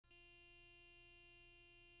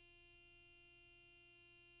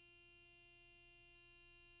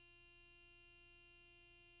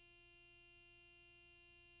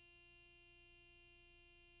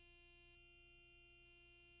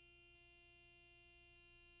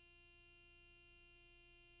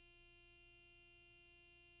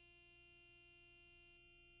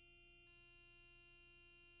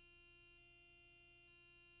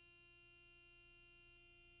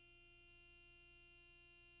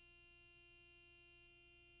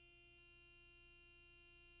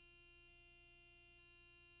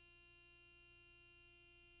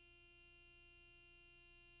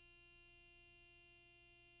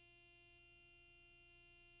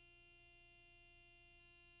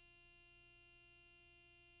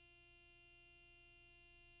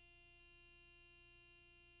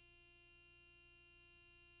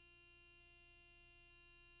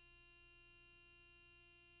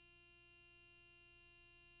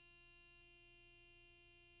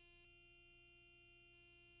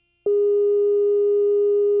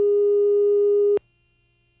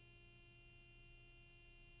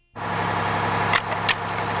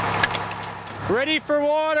Ready for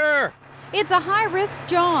water! It's a high-risk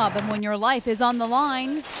job, and when your life is on the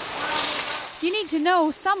line, you need to know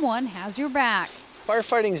someone has your back.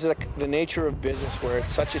 Firefighting is the nature of business where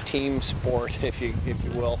it's such a team sport, if you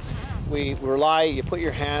will. We rely, you put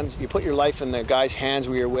your life in the guy's hands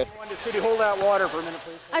where you're with. City, hold that water for a minute,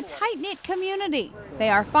 please. A tight-knit community. They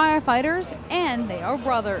are firefighters and they are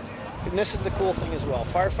brothers. And this is the cool thing as well.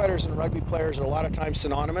 Firefighters and rugby players are a lot of times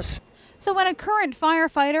synonymous. So when a current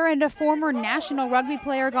firefighter and a former national rugby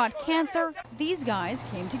player got cancer, these guys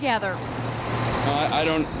came together. I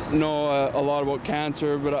don't know a lot about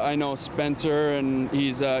cancer, but I know Spencer, and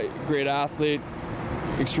he's a great athlete,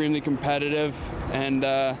 extremely competitive, and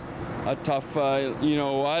a tough, you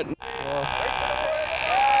know what.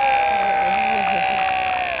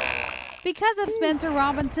 Because of Spencer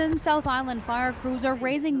Robinson, South Island fire crews are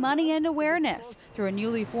raising money and awareness through a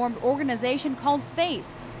newly formed organization called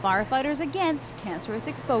F.A.C.E, Firefighters Against Cancerous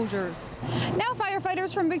Exposures. Now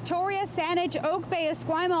firefighters from Victoria, Saanich, Oak Bay,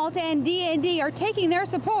 Esquimalt and D&D are taking their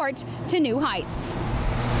support to new heights.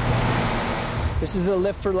 This is the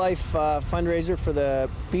Lift for Life fundraiser for the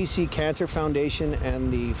BC Cancer Foundation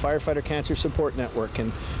and the Firefighter Cancer Support Network.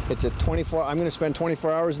 And it's I'm going to spend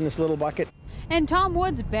 24 hours in this little bucket. And Tom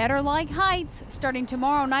Wood's better like heights. Starting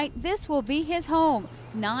tomorrow night, this will be his home.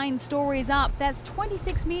 9 stories up, that's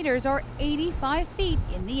 26 meters or 85 feet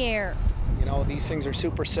in the air. You know, these things are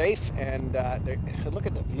super safe, and look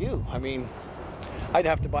at the view. I mean, I'd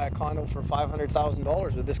have to buy a condo for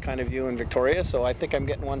 $500,000 with this kind of view in Victoria, so I think I'm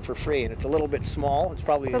getting one for free. And it's a little bit small. It's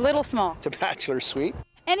a little small. It's a bachelor suite.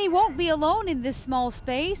 And he won't be alone in this small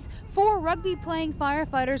space. 4 rugby-playing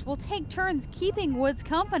firefighters will take turns keeping Woods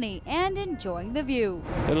company and enjoying the view.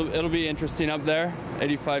 It'll be interesting up there,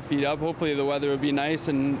 85 feet up. Hopefully the weather will be nice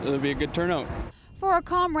and it'll be a good turnout. For a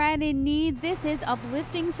comrade in need, this is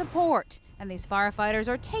uplifting support, and these firefighters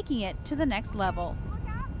are taking it to the next level.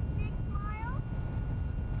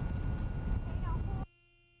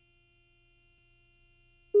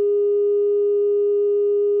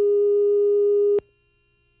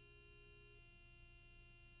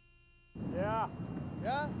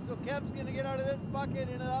 Yeah, so Kev's going to get out of this bucket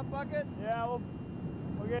into that bucket? Yeah,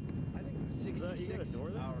 we'll get... I think it was 66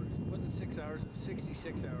 hours. It wasn't 6 hours, it was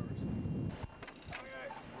 66 hours.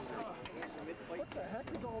 What the heck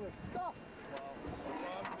is all this stuff? Well,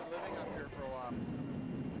 Rob's been living up here for a while.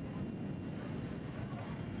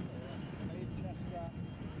 I need a chest strap.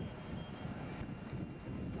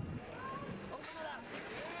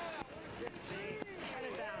 Get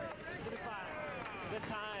it down. Good time. Good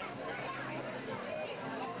time.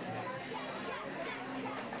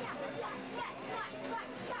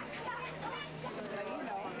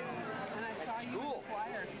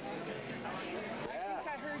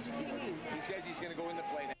 He says he's going to go in the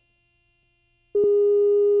play now.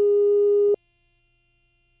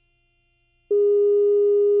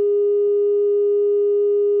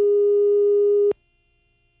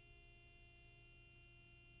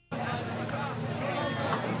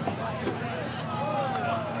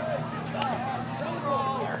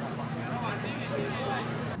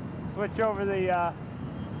 Switch over the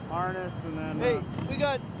harness and then... Hey, we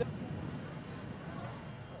got...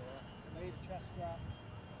 chest strap.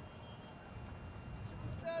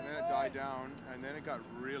 And then it died down, and then it got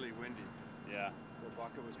really windy. Yeah. The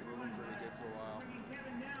bucket was moving pretty good for a while.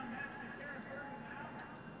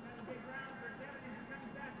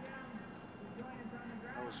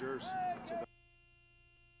 That was yours.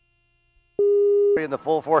 In the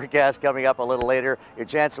full forecast coming up a little later, your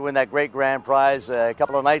chance to win that great grand prize, a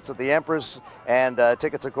couple of nights at the Empress, and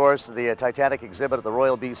tickets, of course, to the Titanic exhibit at the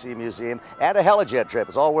Royal BC Museum, and a helijet trip.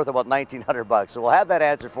 It's all worth about $1,900. So we'll have that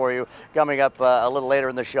answer for you coming up a little later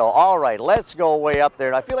in the show. All right, let's go way up there.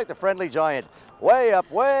 And I feel like the friendly giant, way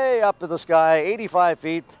up to the sky, 85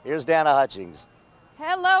 feet. Here's Dana Hutchings.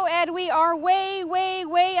 Hello, Ed. We are way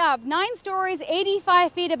up. 9 stories,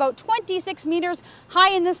 85 feet, about 26 meters high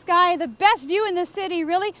in the sky. The best view in the city,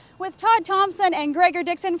 really, with Todd Thompson and Gregor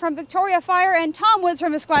Dixon from Victoria Fire and Tom Woods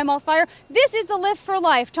from Esquimalt Fire. This is the Lift for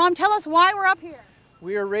Life. Tom, tell us why we're up here.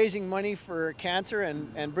 We are raising money for cancer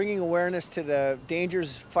and bringing awareness to the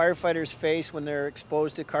dangers firefighters face when they're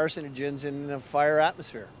exposed to carcinogens in the fire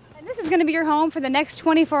atmosphere. And this is going to be your home for the next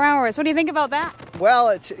 24 hours. What do you think about that?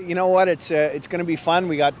 Well, you know what, it's going to be fun.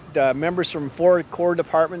 We got members from 4 core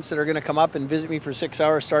departments that are going to come up and visit me for 6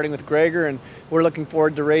 hours, starting with Gregor, and we're looking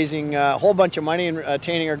forward to raising a whole bunch of money and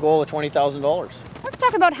attaining our goal of $20,000. Let's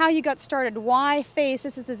talk about how you got started. Why F.A.C.E?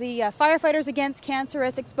 This is the Firefighters Against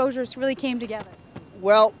Cancerous Exposures really came together.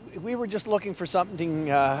 Well, we were just looking for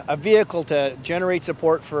something, a vehicle to generate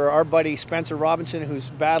support for our buddy Spencer Robinson,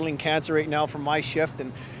 who's battling cancer right now from my shift,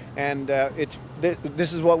 and and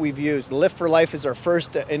this is what we've used. Lift for Life is our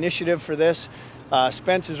first initiative for this.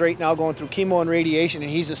 Spence is right now going through chemo and radiation,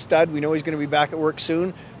 and he's a stud. We know he's going to be back at work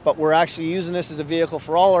soon, but we're actually using this as a vehicle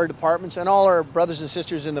for all our departments and all our brothers and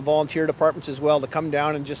sisters in the volunteer departments as well to come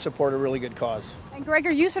down and just support a really good cause. And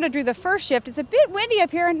Gregor, you sort of drew the first shift. It's a bit windy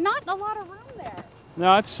up here and not a lot of room there.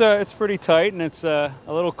 No, it's pretty tight, and it's a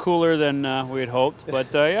little cooler than we had hoped, but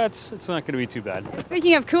yeah, it's not going to be too bad.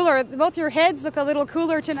 Speaking of cooler, both your heads look a little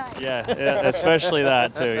cooler tonight. Yeah, especially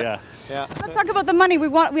that too. Yeah. Yeah. Let's talk about the money. We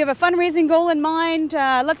have a fundraising goal in mind.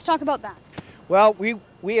 Let's talk about that. Well,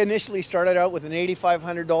 we initially started out with an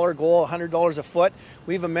 $8,500 goal, $100 a foot.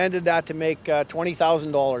 We've amended that to make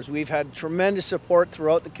 $20,000. We've had tremendous support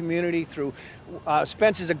throughout the community. Through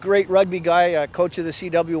Spence is a great rugby guy, coach of the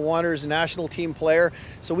CW Wanderers, a national team player.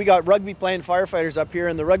 So we got rugby playing firefighters up here,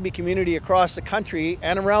 and the rugby community across the country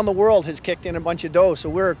and around the world has kicked in a bunch of dough. So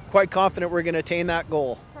we're quite confident we're going to attain that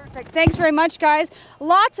goal. Perfect. Thanks very much, guys.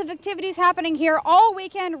 Lots of activities happening here all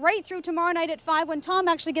weekend, right through tomorrow night at 5 when Tom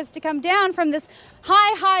actually gets to come down from this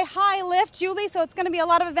high lift, Julie. So it's going to be a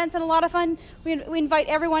lot of events and a lot of fun. We invite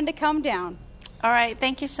everyone to come down. All right,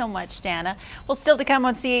 thank you so much, Dana. Well, still to come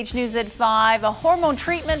on CH News at 5, a hormone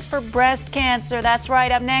treatment for breast cancer. That's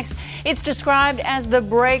right, up next, it's described as the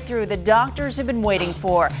breakthrough the doctors have been waiting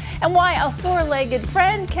for, and why a four-legged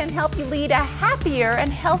friend can help you lead a happier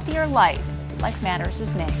and healthier life. Life Matters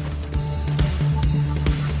is next.